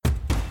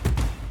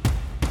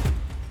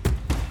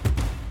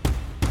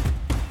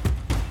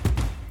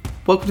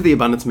Welcome to the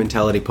Abundance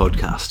Mentality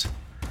Podcast.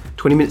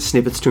 20-minute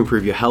snippets to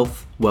improve your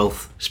health,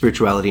 wealth,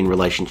 spirituality, and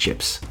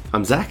relationships.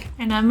 I'm Zach.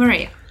 And I'm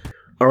Maria.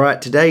 All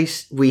right, today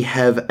we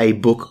have a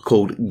book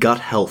called Gut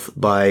Health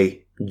by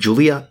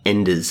Julia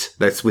Enders.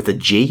 That's with a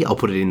G. I'll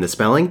put it in the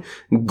spelling.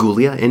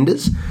 Julia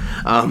Enders.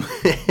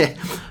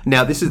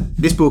 Now,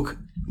 this book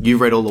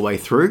you've read all the way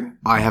through.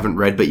 I haven't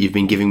read, but you've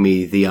been giving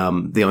me the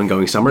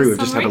ongoing summary. We've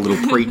just had a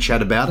little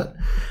pre-chat about it.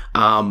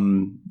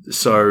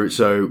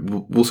 So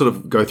we'll sort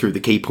of go through the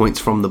key points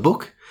from the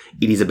book.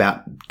 It is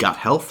about gut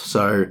health.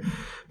 So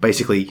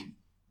basically,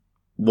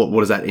 what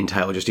does that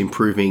entail? Just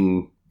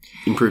improving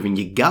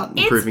your gut,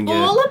 improving it's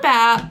all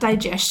about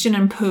digestion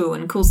and poo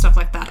and cool stuff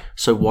like that.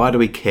 So why do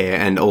we care?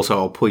 And also,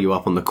 I'll pull you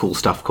up on the cool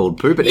stuff called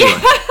poo. But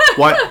anyway,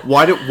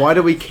 why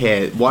do we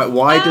care?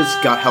 Why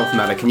does gut health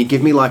matter? Can you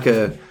give me like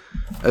a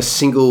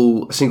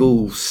single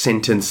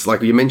sentence?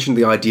 Like you mentioned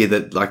the idea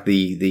that like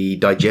the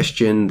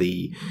digestion,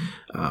 the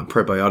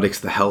probiotics,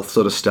 the health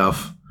sort of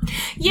stuff.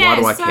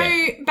 Yeah, why do I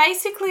care?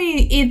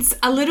 Basically it's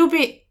a little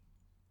bit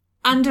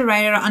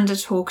underrated or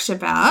under-talked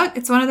about.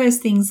 It's one of those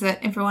things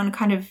that everyone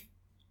kind of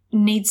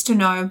needs to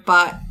know,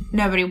 but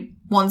nobody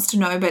wants to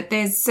know. But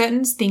there's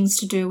certain things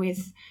to do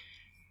with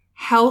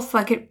health.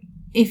 Like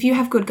if you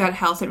have good gut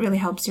health, it really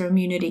helps your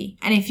immunity.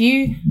 And if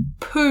you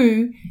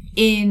poo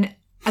in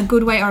a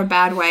good way or a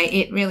bad way,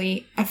 it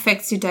really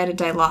affects your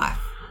day-to-day life.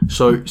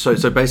 So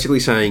basically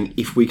saying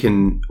if we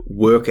can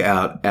work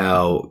out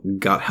our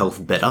gut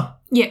health better,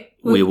 yeah,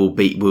 we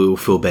will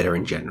feel better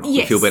in general.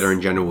 Yes. We feel better in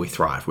general, we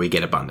thrive, we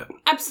get abundant.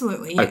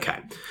 Absolutely. Yeah. Okay.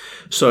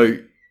 So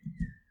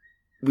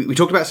we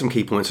talked about some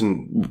key points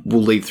and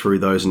we'll lead through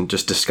those and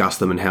just discuss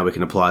them and how we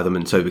can apply them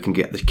and so we can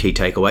get the key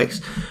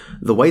takeaways.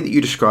 The way that you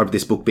described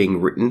this book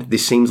being written,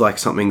 this seems like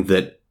something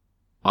that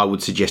I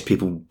would suggest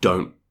people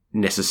don't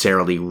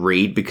necessarily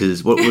read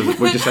because what did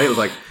you say? It was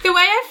like the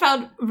way I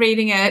felt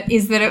reading it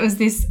is that it was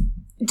this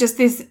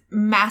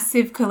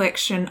massive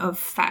collection of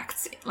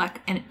facts,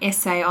 like an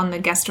essay on the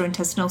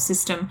gastrointestinal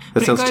system.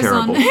 That sounds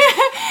terrible. But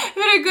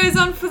it goes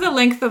on for the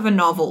length of a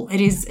novel.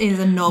 It is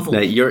a novel. Now,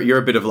 you're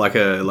a bit of like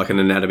an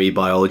anatomy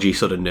biology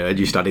sort of nerd.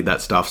 You studied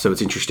that stuff, so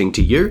it's interesting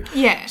to you.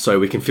 Yeah. So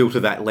we can filter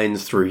that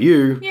lens through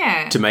you.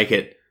 Yeah. To make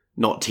it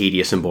not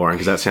tedious and boring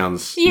because that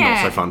sounds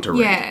not so fun to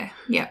read.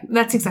 Yeah,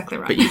 that's exactly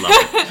right. But you love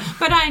it.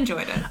 But I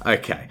enjoyed it.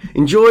 Okay.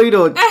 Enjoyed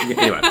or...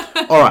 Anyway.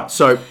 All right.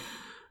 So,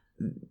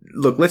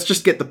 look, let's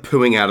just get the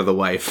pooing out of the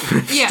way.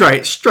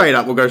 Straight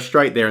up. We'll go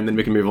straight there and then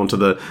we can move on to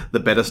the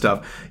better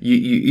stuff.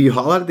 You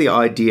highlighted the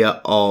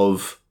idea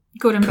of...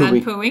 Good and bad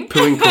pooing.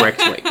 Pooing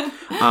correctly.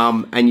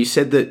 And you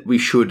said that we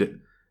should...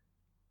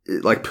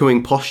 Like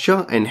pooing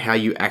posture and how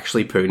you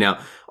actually poo. Now,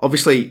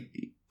 obviously...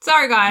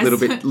 Sorry, guys.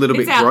 Little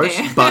bit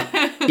gross, but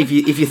if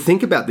you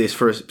think about this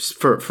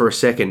for a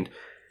second,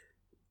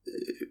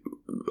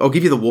 I'll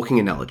give you the walking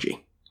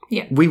analogy.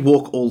 Yeah, we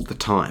walk all the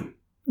time.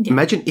 Yeah.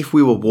 Imagine if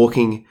we were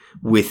walking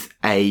with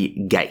a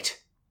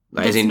gait.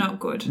 That's not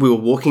good. We were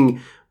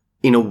walking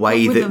in a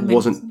way that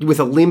wasn't with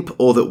a limp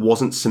or that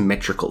wasn't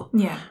symmetrical.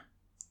 Yeah.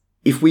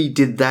 If we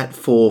did that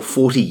for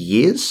 40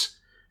 years.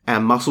 Our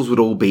muscles would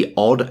all be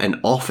odd and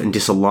off and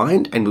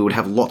disaligned, and we would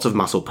have lots of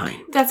muscle pain.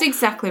 That's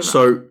exactly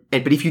right.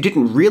 But if you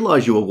didn't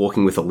realize you were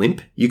walking with a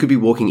limp, you could be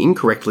walking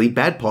incorrectly,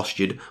 bad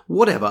postured,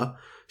 whatever,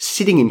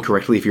 sitting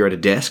incorrectly if you're at a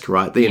desk,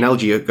 right? The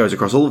analogy goes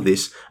across all of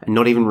this, and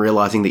not even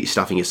realizing that you're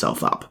stuffing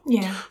yourself up.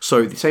 Yeah.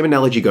 So the same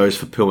analogy goes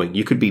for pooing.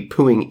 You could be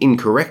pooing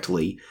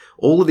incorrectly.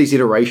 All of these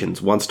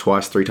iterations, once,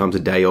 twice, 3 times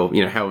a day, or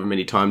however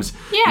many times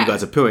you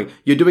guys are pooing,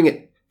 you're doing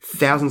it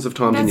thousands of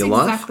times in your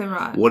life. That's exactly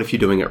right. What if you're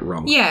doing it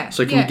wrong? Yeah.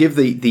 So can you give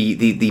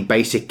the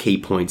basic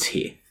key points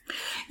here?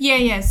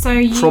 Yeah.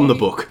 So from the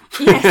book.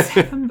 Yes.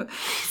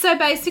 So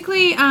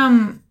basically,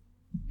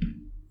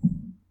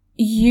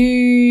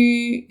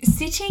 you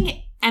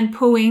sitting and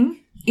pooing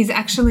is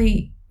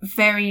actually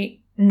very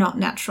not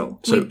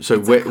natural. So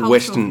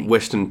Western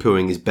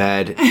pooing is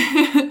bad.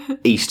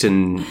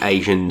 Eastern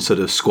Asian sort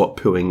of squat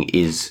pooing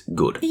is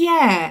good.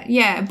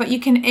 Yeah, but you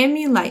can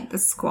emulate the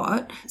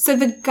squat. So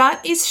the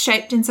gut is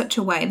shaped in such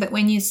a way that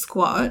when you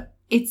squat,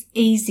 it's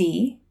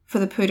easy for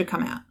the poo to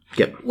come out.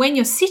 Yep. When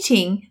you're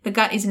sitting, the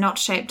gut is not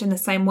shaped in the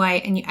same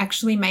way and you're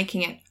actually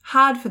making it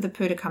hard for the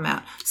poo to come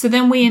out. So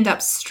then we end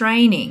up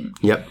straining.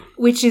 Yep.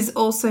 Which is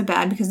also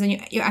bad because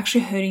then you're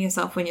actually hurting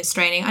yourself when you're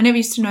straining. I never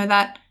used to know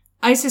that.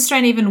 I used to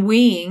strain even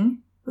weeing.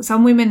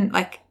 Some women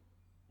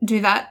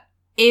do that.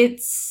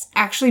 It's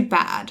actually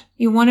bad.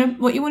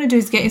 What you want to do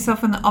is get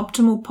yourself in the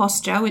optimal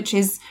posture, which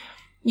is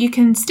you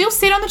can still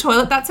sit on the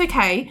toilet, that's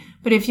okay,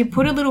 but if you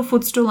put a little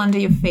footstool under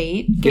your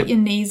feet, get your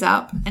knees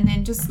up, and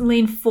then just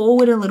lean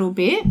forward a little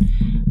bit,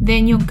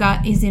 then your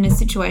gut is in a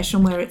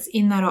situation where it's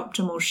in that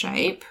optimal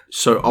shape.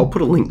 So I'll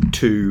put a link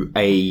to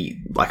I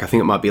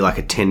think it might be like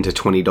a $10 to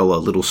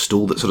 $20 little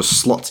stool that sort of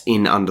slots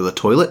in under the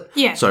toilet.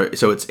 Yeah. So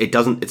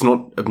it's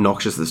not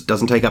obnoxious. This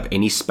doesn't take up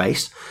any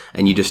space,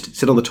 and you just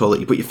sit on the toilet,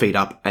 you put your feet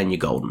up, and you're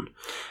golden.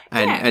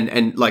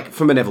 And like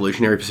from an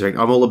evolutionary perspective,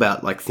 I'm all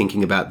about like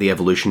thinking about the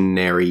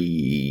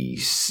evolutionary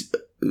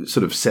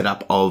sort of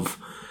setup of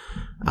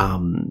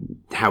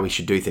how we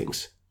should do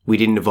things. We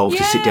didn't evolve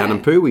to sit down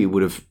and poo. We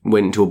would have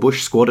went into a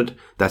bush, squatted.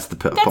 That's the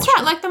That's posture.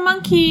 right, like the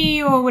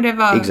monkey or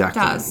whatever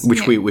does.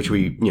 Which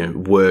we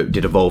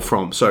did evolve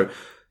from. So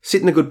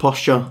sit in a good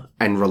posture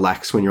and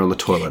relax when you're on the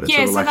toilet. It's a so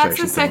that's the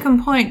relaxation thing.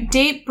 second point.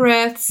 Deep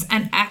breaths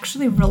and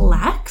actually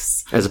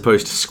relax As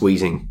opposed to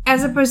squeezing.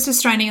 as opposed to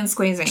straining and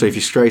squeezing. So if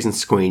you strain and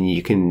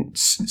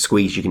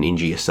squeeze, you can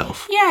injure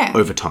yourself. Yeah.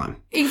 Over time.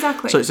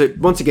 Exactly. So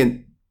once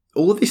again,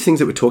 all of these things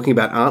that we're talking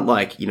about aren't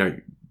like,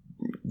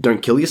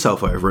 don't kill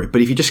yourself over it.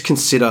 But if you just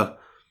consider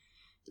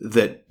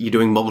that you're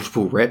doing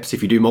multiple reps,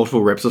 if you do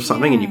multiple reps of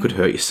something and you could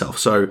hurt yourself.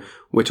 So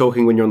we're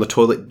talking when you're on the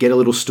toilet, get a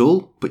little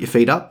stool, put your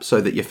feet up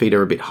so that your feet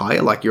are a bit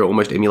higher, like you're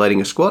almost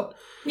emulating a squat.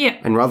 Yeah.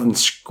 And rather than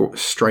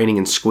straining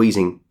and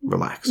squeezing,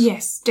 relax.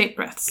 Yes, deep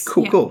breaths.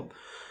 Cool.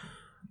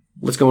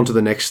 Let's go on to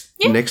the next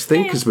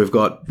thing because we've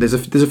got there's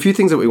a few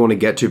things that we want to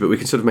get to, but we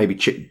can sort of maybe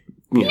get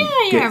through.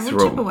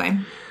 We'll chip away.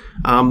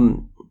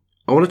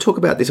 I want to talk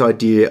about this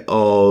idea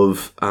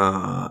of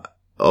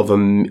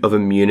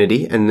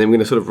immunity, and then we're going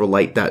to sort of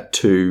relate that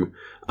to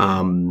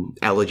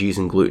allergies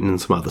and gluten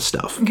and some other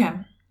stuff. Okay.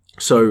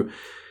 So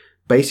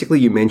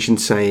basically, you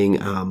mentioned saying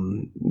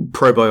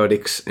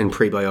probiotics and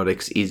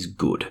prebiotics is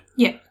good.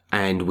 Yeah.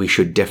 And we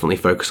should definitely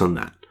focus on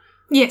that.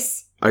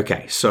 Yes.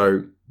 Okay,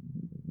 so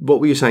what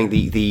were you saying?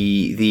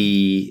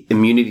 The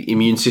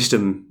immune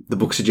system. The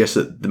book suggests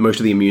that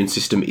most of the immune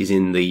system is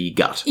in the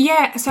gut.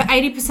 Yeah. So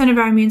 80% of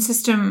our immune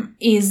system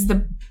is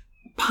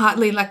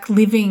partly like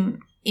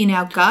living in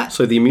our gut.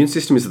 So the immune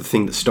system is the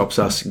thing that stops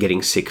us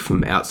getting sick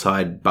from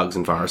outside bugs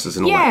and viruses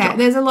and all that junk.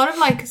 There's a lot of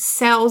like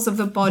cells of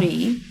the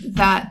body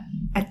that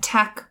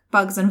attack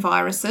bugs and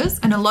viruses,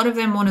 and a lot of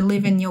them want to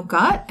live in your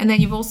gut. And then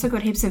you've also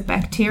got heaps of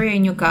bacteria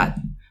in your gut.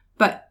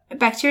 But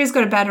bacteria's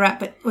got a bad rap,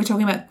 but we're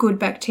talking about good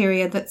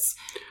bacteria that's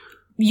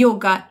your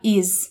gut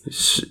is.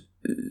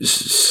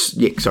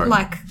 Sorry.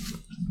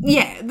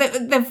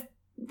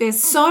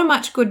 There's so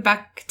much good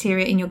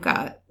bacteria in your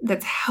gut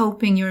that's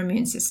helping your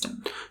immune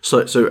system.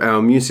 So our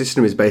immune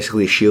system is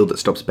basically a shield that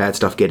stops bad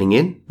stuff getting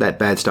in. That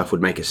bad stuff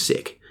would make us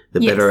sick.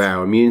 The better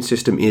our immune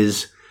system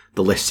is,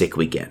 the less sick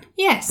we get.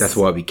 Yes. That's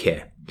why we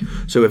care.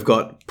 So we've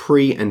got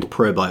pre and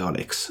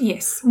probiotics.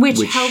 Yes, which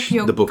help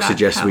your the book gut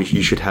suggests health.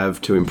 you should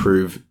have to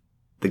improve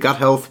the gut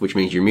health, which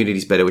means your immunity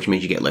is better, which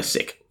means you get less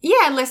sick.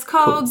 Yeah, less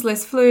colds,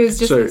 less flus,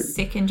 just less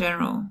sick in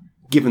general.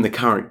 Given the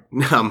current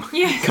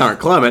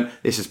climate,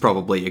 this is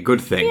probably a good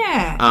thing.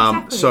 Yeah,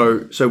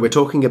 exactly. So we're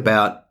talking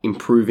about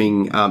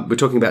improving. We're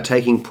talking about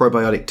taking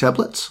probiotic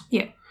tablets.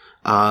 Yeah.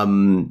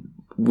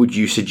 Would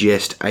you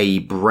suggest a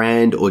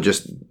brand or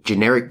just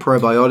generic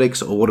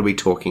probiotics, or what are we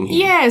talking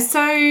here? Yeah.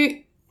 So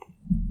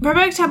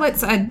probiotic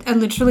tablets are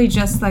literally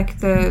just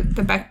like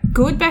the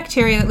good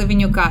bacteria that live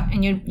in your gut,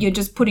 and you're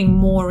just putting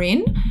more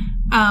in.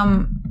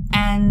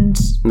 And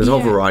there's a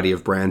whole variety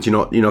of brands.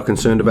 You're not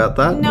concerned about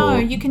that? No,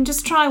 you can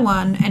just try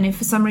one, and if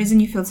for some reason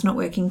you feel it's not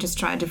working, just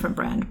try a different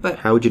brand. But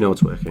how would you know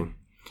it's working?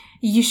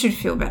 You should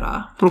feel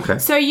better. Okay.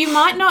 So you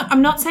might not,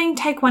 I'm not saying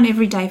take one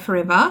every day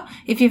forever.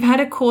 If you've had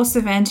a course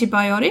of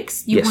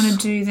antibiotics, you want to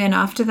do then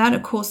after that a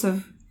course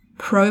of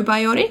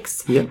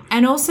probiotics. Yep.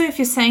 And also if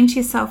you're saying to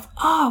yourself,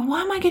 oh,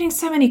 why am I getting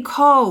so many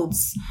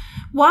colds?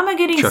 Why am I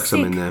getting Chuck sick?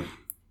 some in there.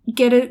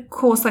 Get a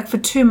course like for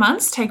 2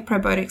 months, take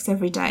probiotics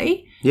every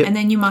day. Yep. And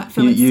then you might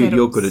feel it settles.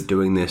 You're good at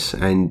doing this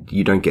and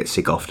you don't get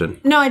sick often.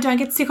 No, I don't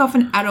get sick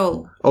often at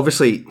all.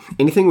 Obviously,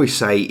 anything we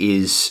say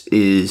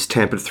is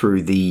tampered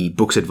through the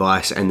book's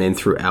advice and then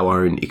through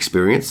our own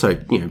experience. So,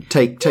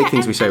 take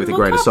things we say with a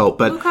grain of salt.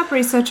 But look up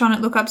research on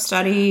it, look up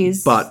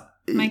studies. But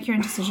make your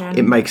own decision.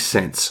 It makes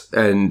sense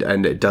and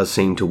it does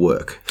seem to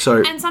work.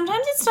 So, and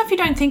sometimes it's stuff you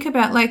don't think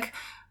about, like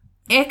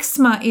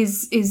eczema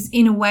is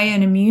in a way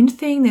an immune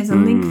thing. There's a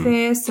link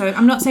there. So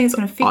I'm not saying it's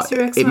going to fix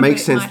your eczema. It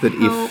makes sense but it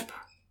might that help.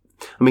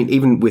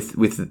 even with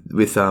the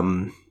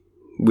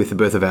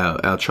birth of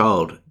our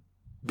child,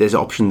 there's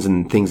options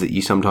and things that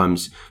you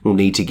sometimes will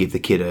need to give the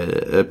kid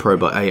an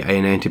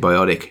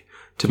antibiotic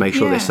to make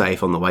sure they're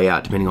safe on the way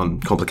out, depending on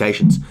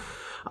complications.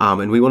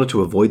 And we wanted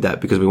to avoid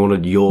that because we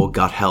wanted your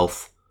gut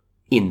health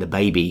in the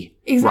baby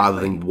rather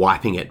than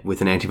wiping it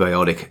with an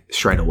antibiotic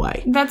straight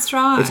away. That's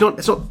right. It's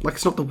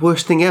not the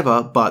worst thing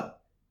ever,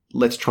 but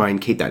let's try and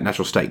keep that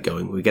natural state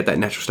going. We get that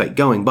natural state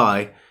going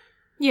by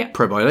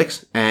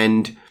probiotics,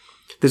 and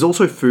there's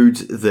also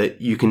foods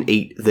that you can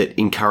eat that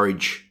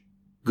encourage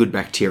good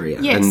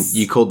bacteria. Yes. And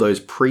you called those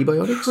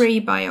prebiotics?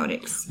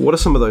 Prebiotics. What are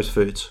some of those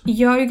foods?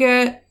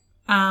 Yogurt,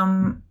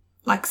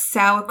 like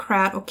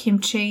sauerkraut or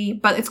kimchi,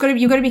 but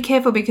you've got to be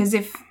careful because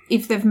if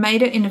they've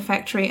made it in a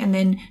factory and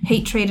then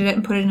heat treated it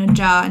and put it in a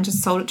jar and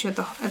just sold it to you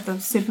at the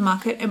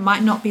supermarket, it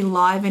might not be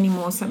live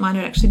anymore, so it might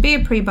not actually be a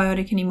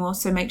prebiotic anymore.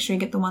 So make sure you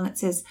get the one that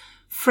says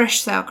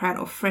fresh sauerkraut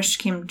or fresh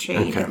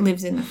kimchi that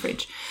lives in the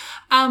fridge.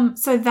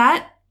 So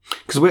that.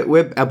 Because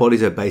our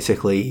bodies are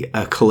basically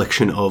a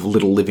collection of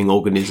little living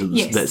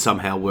organisms that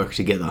somehow work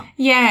together.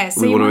 Yeah.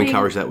 So we want to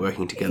encourage that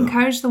working together.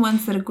 Encourage the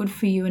ones that are good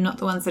for you and not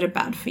the ones that are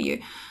bad for you.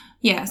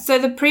 Yeah. So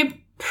the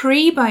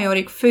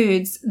prebiotic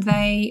foods,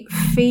 they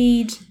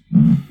feed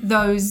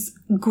those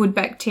good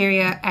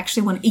bacteria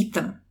actually want to eat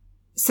them.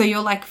 So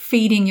you're like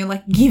feeding, you're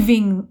like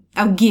giving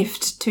a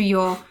gift to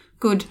your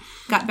good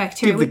gut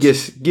bacteria.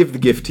 Give the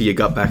gift to your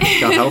gut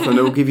health, and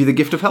it will give you the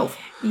gift of health.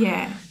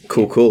 Yeah.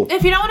 Cool.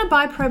 If you don't want to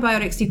buy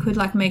probiotics, you could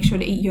like make sure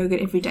to eat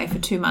yogurt every day for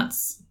 2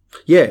 months.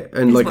 Yeah,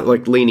 and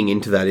like leaning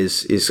into that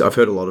is I've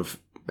heard a lot of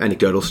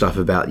anecdotal stuff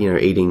about,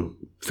 eating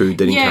food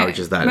that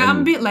encourages that. But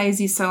I'm a bit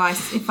lazy, so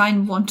if I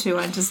want to,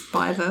 I just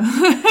buy the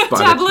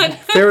tablet.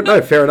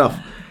 Fair enough.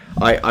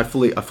 I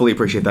fully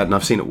appreciate that, and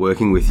I've seen it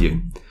working with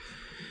you.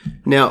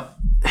 Now,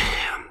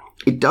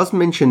 it does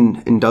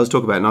mention and does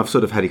talk about, and I've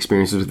sort of had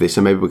experiences with this,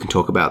 so maybe we can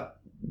talk about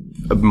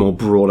a more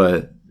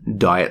broader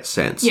diet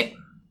sense. Yeah.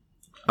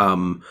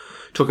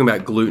 Talking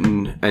about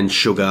gluten and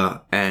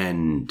sugar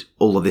and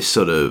all of this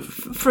sort of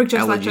fructose,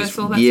 allergies.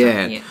 lactose, all that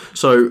stuff. Yeah.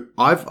 So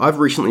I've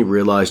recently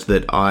realised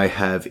that I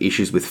have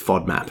issues with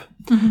FODMAP,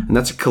 and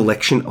that's a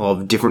collection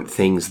of different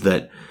things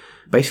that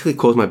basically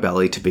cause my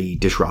belly to be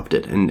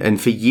disrupted. And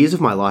for years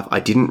of my life, I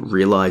didn't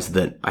realise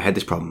that I had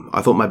this problem.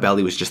 I thought my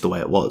belly was just the way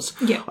it was.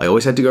 Yeah. I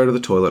always had to go to the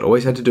toilet,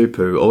 always had to do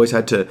poo, always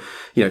had to,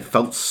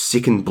 felt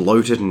sick and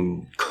bloated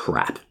and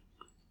crap.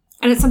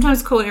 And it's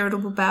sometimes called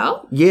irritable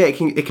bowel. Yeah, it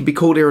can be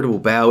called irritable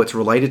bowel. It's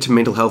related to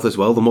mental health as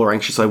well. The more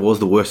anxious I was,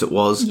 the worse it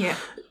was. Yeah.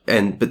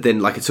 But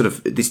then it's sort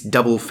of this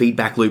double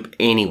feedback loop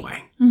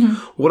anyway.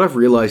 What I've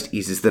realised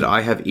is that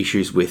I have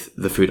issues with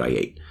the food I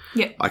eat.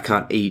 Yeah. I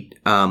can't eat,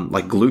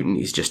 gluten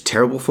is just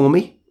terrible for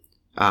me.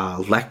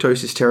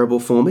 Lactose is terrible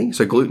for me.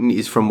 So gluten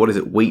is from,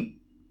 wheat,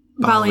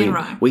 barley and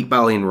rye. Wheat,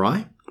 barley and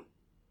rye.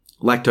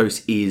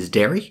 Lactose is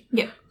dairy.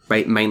 Yeah.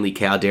 Mainly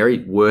cow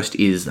dairy. Worst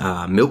is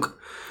milk.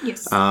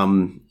 Yes.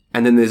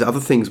 And then there's other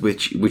things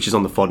which is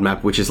on the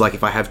FODMAP, which is like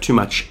if I have too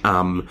much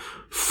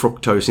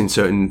fructose in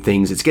certain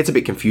things, it gets a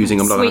bit confusing.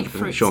 I'm not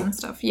 100% sure. And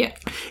stuff, yeah.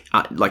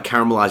 Like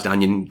caramelized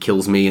onion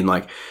kills me, and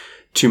like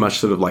too much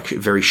sort of like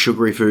very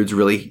sugary foods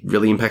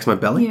really impacts my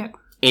belly. Yeah.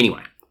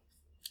 Anyway,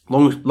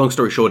 long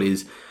story short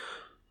is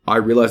I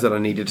realized that I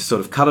needed to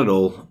sort of cut it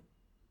all,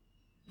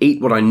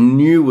 eat what I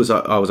knew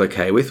I was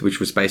okay with,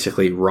 which was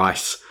basically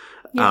rice.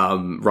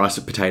 Rice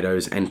and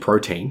potatoes and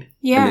protein,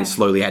 and then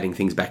slowly adding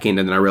things back in,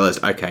 and then I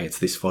realized, okay, it's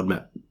this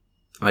FODMAP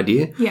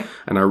idea. Yeah.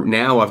 And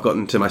now I've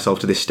gotten to myself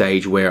to this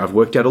stage where I've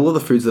worked out all of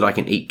the foods that I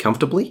can eat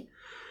comfortably,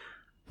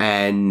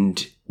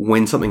 and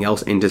when something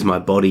else enters my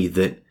body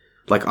that,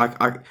 like,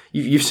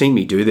 you've seen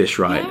me do this,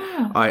 right?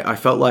 Yeah. I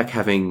felt like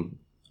I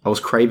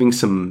was craving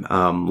some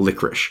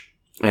licorice,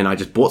 and I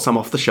just bought some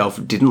off the shelf,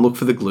 didn't look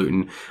for the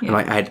gluten, and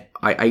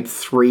I ate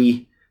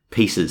 3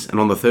 pieces, and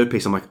on the 3rd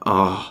piece I'm like,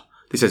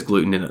 this has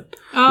gluten in it.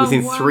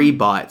 Within 3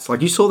 bites.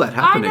 Like, you saw that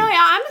happening. I know.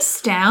 I'm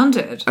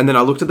astounded. And then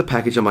I looked at the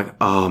package. I'm like,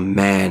 oh,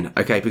 man.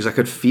 Okay, because I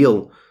could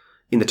feel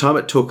in the time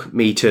it took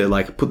me to,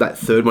 like, put that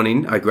 3rd one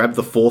in, I grabbed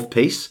the 4th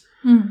piece.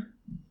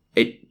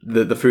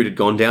 The food had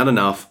gone down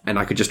enough, and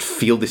I could just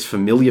feel this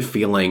familiar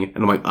feeling.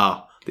 And I'm like,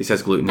 this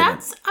has gluten in it.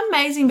 That's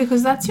amazing,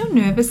 because that's your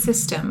nervous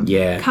system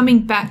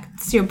coming back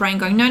to your brain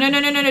going, no,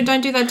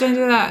 don't do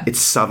that. It's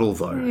subtle,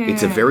 though. Yeah.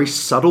 It's a very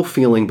subtle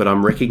feeling, but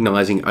I'm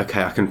recognizing,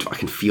 okay, I can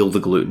feel the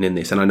gluten in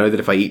this. And I know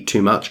that if I eat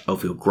too much, I'll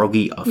feel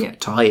groggy, I'll feel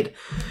tired.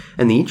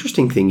 And the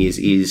interesting thing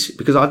is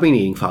because I've been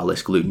eating far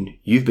less gluten,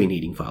 you've been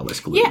eating far less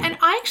gluten. Yeah, and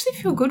I actually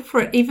feel good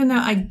for it, even though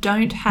I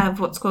don't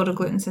have what's called a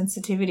gluten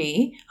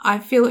sensitivity. I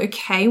feel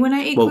okay when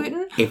I eat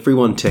gluten.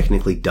 Everyone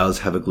technically does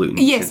have a gluten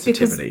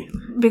sensitivity.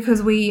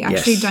 Because we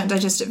actually don't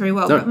digest it very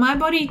well. No. But my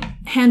body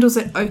handles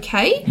it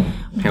okay.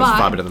 Handles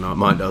far better than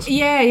mine does.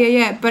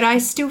 Yeah. But I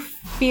still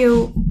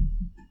feel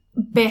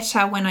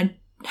better when I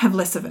have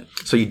less of it.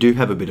 So you do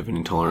have a bit of an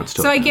intolerance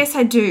to it. So I guess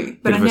I do,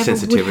 but I never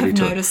would have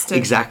noticed it.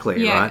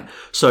 Exactly, right?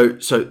 So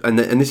and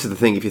this is the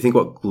thing. If you think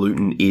what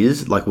gluten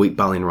is, like wheat,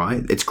 barley and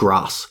rye, it's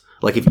grass.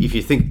 Like if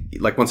you think,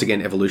 like once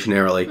again,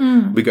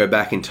 evolutionarily, we go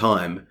back in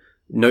time,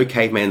 no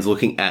caveman's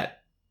looking at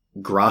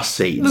grass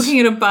seeds.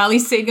 Looking at a barley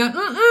seed going,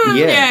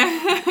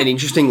 yeah. And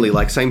interestingly,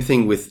 like same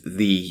thing with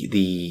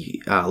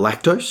the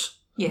lactose.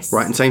 Yes.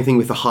 Right? And same thing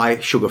with the high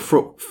sugar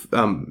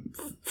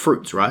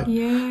fruits, right?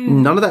 Yeah.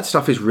 None of that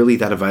stuff is really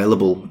that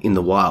available in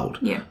the wild.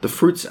 Yeah. The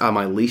fruits are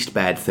my least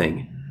bad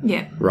thing.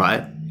 Yeah.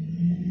 Right?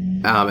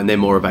 And they're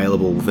more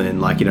available than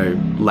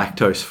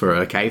lactose for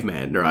a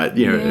caveman, right?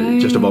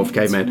 Just evolved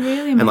caveman. It's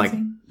really amazing. And like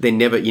they're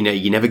never,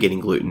 you're never getting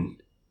gluten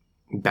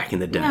back in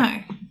the day.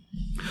 No.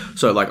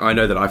 So, like, I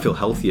know that I feel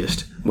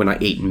healthiest when I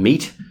eat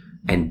meat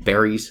and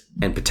berries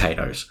and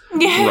potatoes.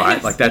 Yes.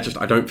 Right? Like,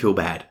 I don't feel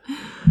bad.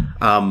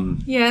 I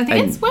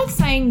think it's worth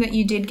saying that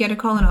you did get a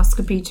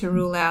colonoscopy to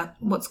rule out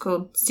what's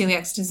called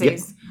celiac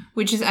disease,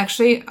 which is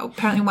actually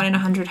apparently 1 in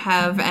 100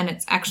 have, and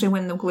it's actually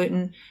when the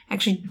gluten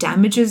actually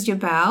damages your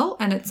bowel,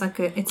 and it's like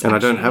I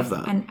don't have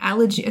that. An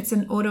allergy. It's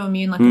an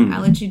autoimmune, like an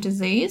allergy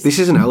disease. This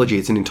is an allergy.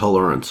 It's an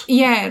intolerance.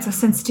 Yeah, it's a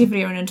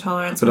sensitivity or an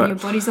intolerance where your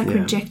body's like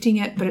rejecting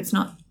it, but it's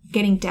not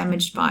getting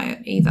damaged by it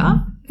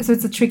either. So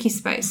it's a tricky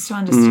space to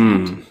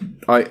understand.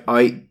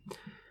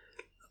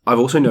 I've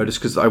also noticed,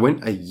 because I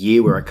went a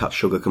year where I cut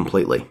sugar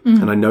completely,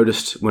 and I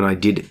noticed when I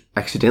did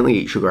accidentally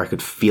eat sugar, I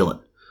could feel it.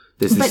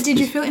 But did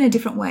you feel it in a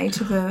different way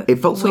to the It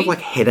felt sort of like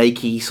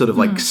headachy, sort of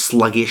like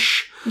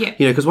sluggish. Yeah.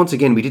 You know, because once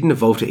again, we didn't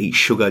evolve to eat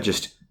sugar,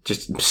 just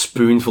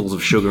spoonfuls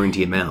of sugar into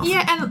your mouth.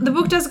 Yeah, and the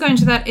book does go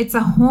into that. It's a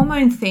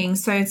hormone thing,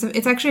 so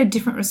it's actually a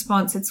different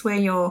response. It's where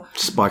your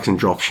Spikes and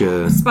drops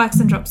your... spikes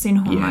and drops in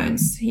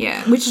hormones.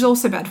 Yeah, which is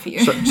also bad for you.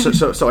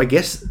 So I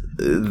guess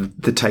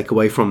the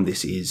takeaway from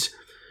this is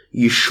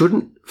you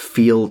shouldn't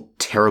feel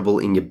terrible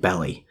in your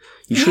belly.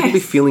 You shouldn't be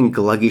feeling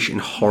gluggish and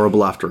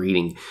horrible after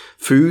eating.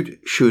 Food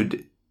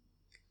should...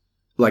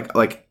 Like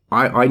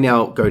I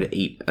now go to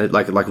eat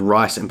like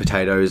rice and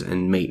potatoes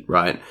and meat,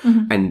 right?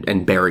 Mm-hmm.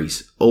 And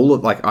berries. All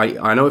of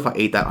I know if I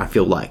eat that, I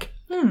feel like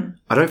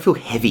I don't feel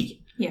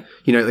heavy. Yeah.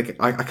 You know, like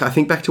I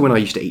think back to when I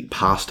used to eat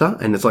pasta,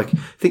 and it's like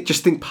you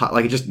just feel.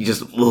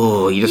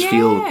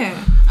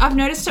 Yeah, I've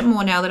noticed it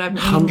more now that I've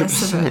eaten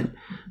less of it.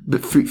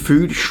 But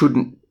food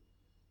shouldn't.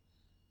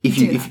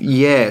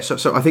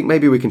 So I think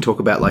maybe we can talk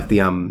about like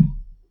the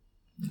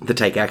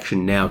take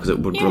action now because it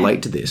would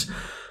relate to this.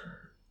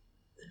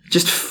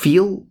 Just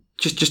feel.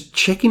 Just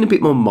check in a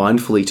bit more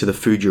mindfully to the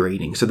food you're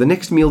eating. So the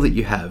next meal that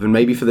you have, and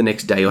maybe for the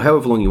next day or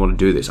however long you want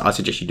to do this, I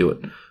suggest you do it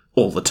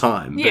all the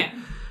time. Yeah.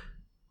 But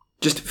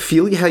just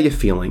feel how you're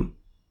feeling,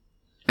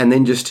 and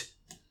then just,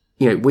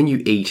 you know, when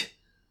you eat,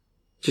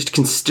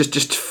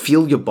 just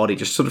feel your body.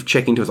 Just sort of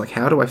check into it. Like,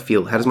 how do I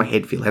feel? How does my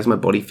head feel? How does my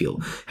body feel?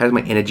 How does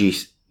my energy,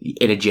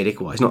 energetic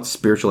wise, not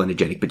spiritual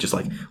energetic, but just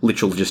like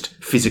literal, just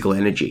physical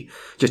energy.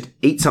 Just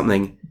eat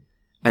something,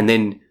 and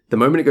then the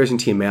moment it goes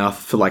into your mouth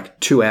for like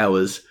 2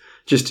 hours,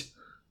 just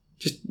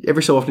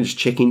every so often just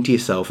check into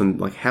yourself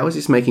and like, how is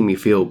this making me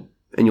feel?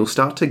 And you'll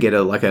start to get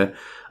a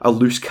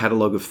loose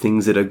catalogue of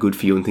things that are good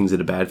for you and things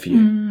that are bad for you.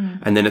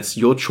 And then it's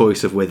your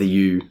choice of whether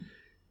you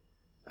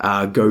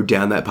go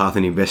down that path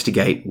and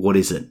investigate what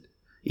is it.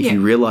 If you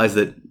realise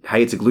that,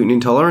 hey, it's a gluten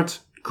intolerance,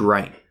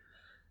 great.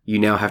 You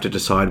now have to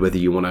decide whether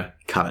you want to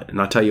cut it.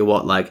 And I tell you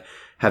what, like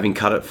having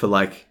cut it for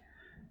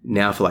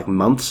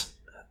months,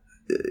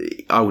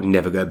 I would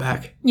never go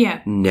back. Yeah.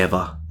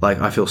 Never.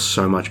 Like I feel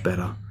so much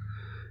better.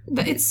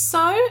 It's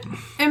so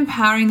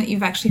empowering that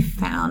you've actually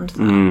found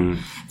that.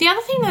 The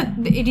other thing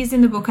that it is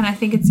in the book, and I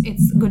think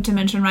it's good to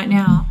mention right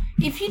now,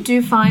 if you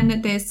do find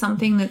that there's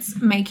something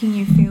that's making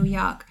you feel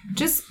yuck,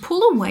 just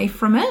pull away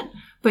from it,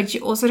 but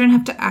you also don't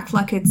have to act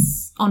like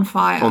it's on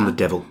fire. On the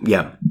devil,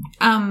 yeah.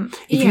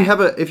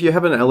 If you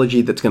have an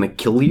allergy that's going to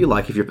kill you,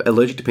 like if you're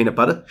allergic to peanut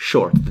butter,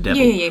 sure, it's the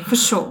devil. Yeah, for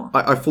sure.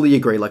 I fully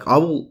agree. Like I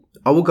will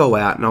go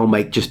out and I'll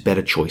make just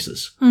better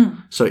choices.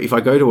 So if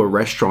I go to a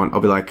restaurant, I'll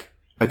be like,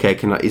 okay,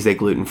 is there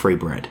gluten-free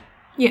bread?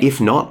 Yeah.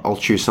 If not, I'll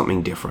choose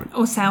something different.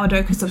 Or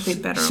sourdough because it's a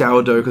bit better.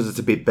 Sourdough because it's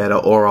a bit better,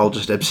 or I'll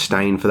just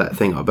abstain for that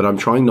thing. But I'm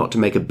trying not to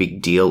make a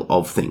big deal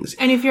of things.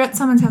 And if you're at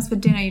someone's house for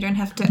dinner, you don't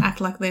have to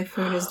act like their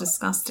food is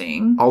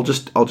disgusting. I'll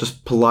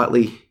just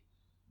politely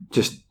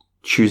just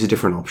choose a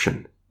different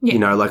option. Yeah. You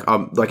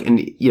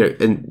know,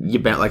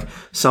 and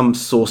some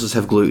sauces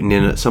have gluten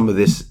in it, some of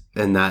this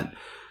and that.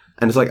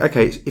 And it's like,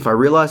 okay, if I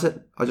realise it,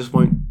 I just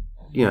won't.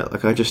 You know,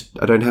 like I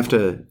don't have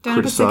to don't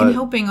have a second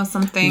helping or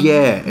something.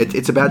 Yeah,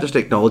 it's about just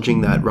acknowledging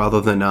that rather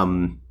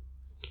than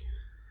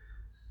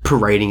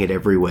parading it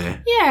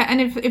everywhere. Yeah, and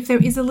if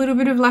there is a little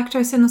bit of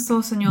lactose in the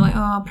sauce and you're like,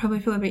 oh, I'll probably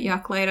feel a bit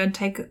yuck later,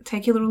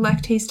 take your little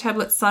lactose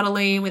tablet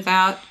subtly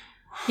without,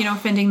 you know,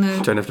 offending the...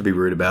 Don't have to be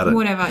rude about it.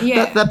 Whatever,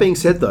 yeah. That being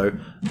said, though,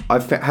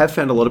 have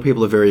found a lot of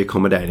people are very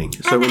accommodating.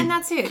 So and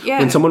that's it, yeah.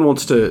 When someone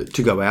wants to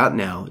go out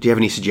now, do you have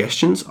any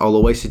suggestions? I'll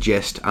always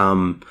suggest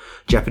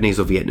Japanese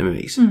or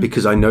Vietnamese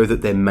because I know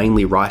that they're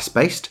mainly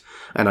rice-based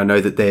and I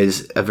know that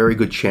there's a very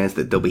good chance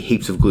that there'll be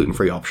heaps of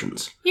gluten-free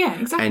options. Yeah,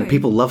 exactly. And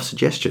people love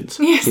suggestions.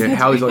 Yes, you know,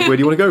 Howie's like, where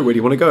do you want to go? Where do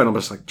you want to go? And I'm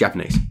just like,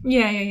 Japanese.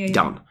 Yeah.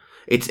 Done.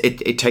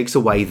 It takes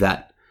away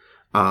that...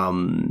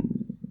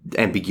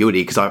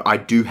 ambiguity because I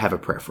do have a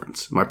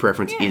preference. My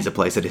preference is a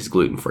place that has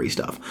gluten-free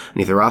stuff.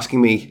 And if they're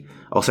asking me,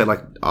 I'll say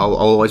like, I'll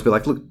always be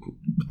like, look,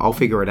 I'll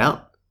figure it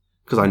out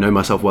because I know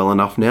myself well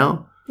enough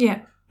now.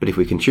 Yeah. But if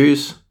we can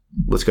choose,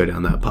 let's go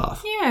down that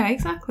path. Yeah,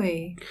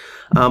 exactly.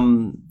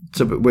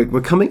 So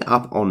we're coming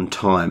up on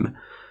time.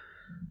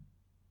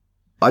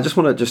 I just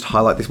want to just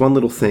highlight this one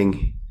little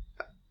thing.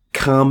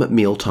 Calm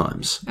meal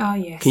times. Oh,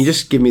 yes. Can you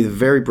just give me the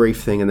very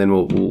brief thing and then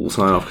we'll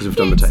sign off because we've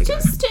done the take.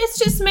 It's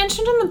just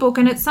mentioned in the book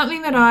and it's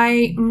something that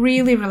I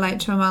really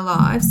relate to in my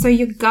life. So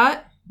your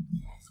gut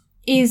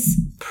is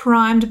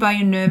primed by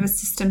your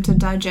nervous system to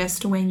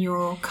digest when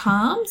you're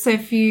calm. So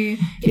if you're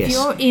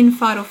in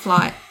fight or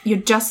flight, you're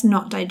just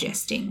not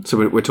digesting.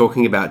 So we're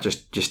talking about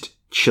just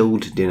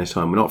chilled dinner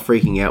time. We're not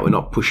freaking out. We're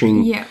not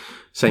pushing. Yeah.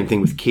 Same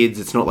thing with kids.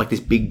 It's not like this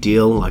big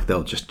deal. Like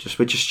we're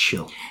just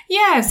chill.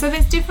 Yeah. So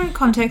there's different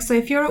contexts. So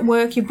if you're at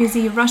work, you're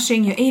busy, you're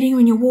rushing, you're eating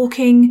when you're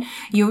walking,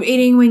 you're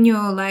eating when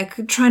you're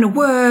like trying to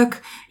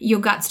work, your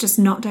gut's just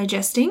not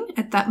digesting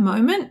at that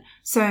moment.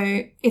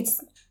 So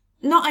it's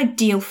not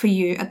ideal for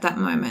you at that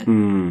moment.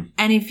 And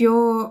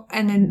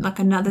then like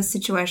another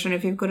situation,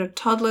 if you've got a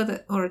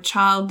toddler or a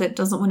child that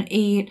doesn't want to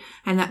eat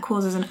and that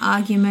causes an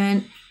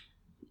argument,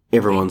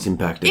 everyone's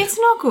impacted. It's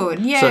not good,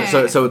 yeah.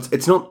 So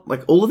it's not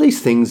like all of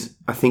these things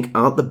I think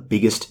aren't the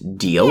biggest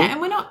deal. Yeah, and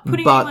we're not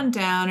putting anyone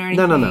down or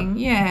anything. No.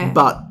 Yeah.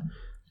 But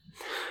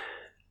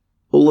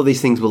all of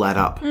these things will add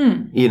up.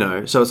 You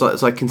know, so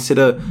it's like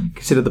consider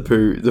the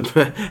poo,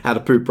 how to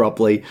poop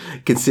properly.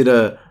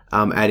 Consider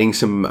adding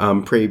some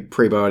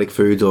prebiotic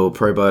foods or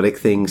probiotic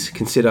things.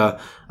 Consider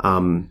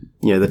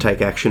the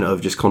take action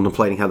of just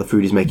contemplating how the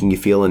food is making you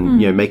feel, and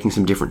making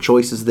some different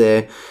choices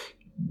there.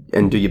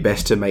 And do your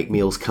best to make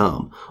meals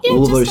calm. Yeah,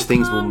 all of just those a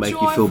things will calm, make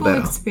you feel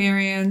better.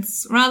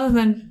 Experience rather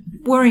than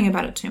worrying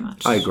about it too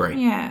much. I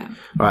agree. Yeah.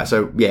 All right,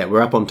 so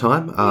we're up on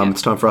time.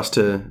 It's time for us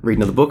to read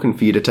another book and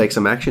for you to take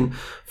some action.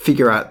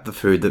 Figure out the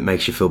food that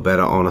makes you feel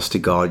better. Honest to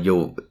God,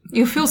 you'll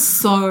feel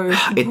so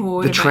good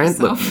about yourself.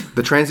 Look,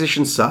 the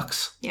transition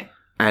sucks. Yeah.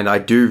 And I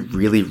do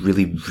really,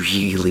 really,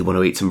 really want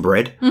to eat some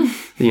bread.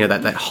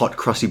 That hot,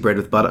 crusty bread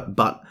with butter.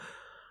 But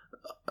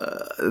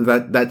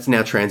that's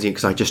now transient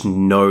because I just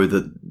know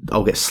that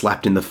I'll get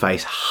slapped in the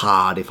face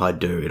hard if I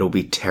do. It'll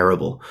be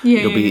terrible.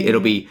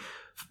 It'll be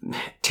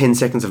 10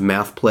 seconds of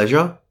mouth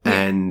pleasure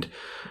and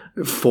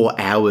 4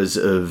 hours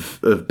of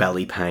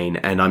belly pain,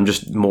 and I'm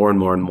just more and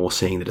more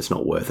seeing that it's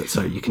not worth it.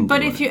 So you can.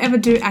 But if you ever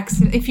do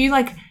if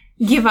you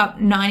give up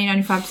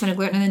 90-95% of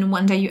gluten and then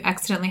one day you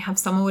accidentally have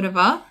some or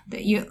whatever,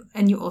 that you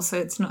also,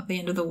 it's not the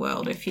end of the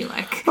world if you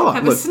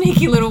have a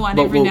sneaky little one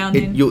every now and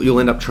then. You'll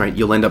end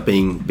up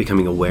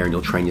becoming aware, and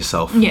you'll train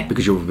yourself. Yeah.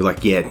 Because you'll be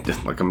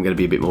I'm going to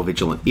be a bit more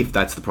vigilant if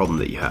that's the problem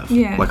that you have.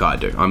 Yeah. Like I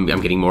do. I'm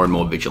getting more and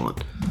more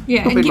vigilant.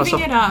 Yeah, and giving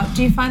it up,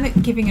 do you find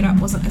that giving it up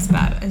wasn't as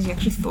bad as you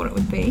actually thought it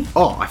would be?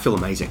 Oh, I feel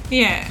amazing.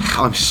 Yeah.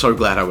 I'm so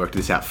glad I worked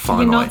this out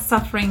finally. You're not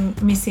suffering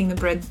missing the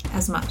bread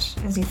as much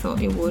as you thought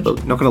you would.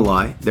 Look, not going to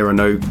lie, there are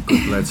no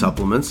good bread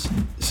supplements,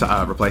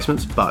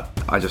 replacements, but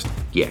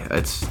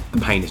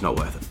the pain is not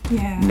worth it.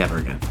 Yeah. Never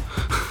again.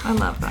 I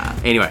love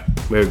that. Anyway,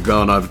 we're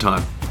going over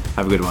time.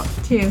 Have a good one.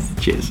 Cheers.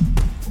 Cheers.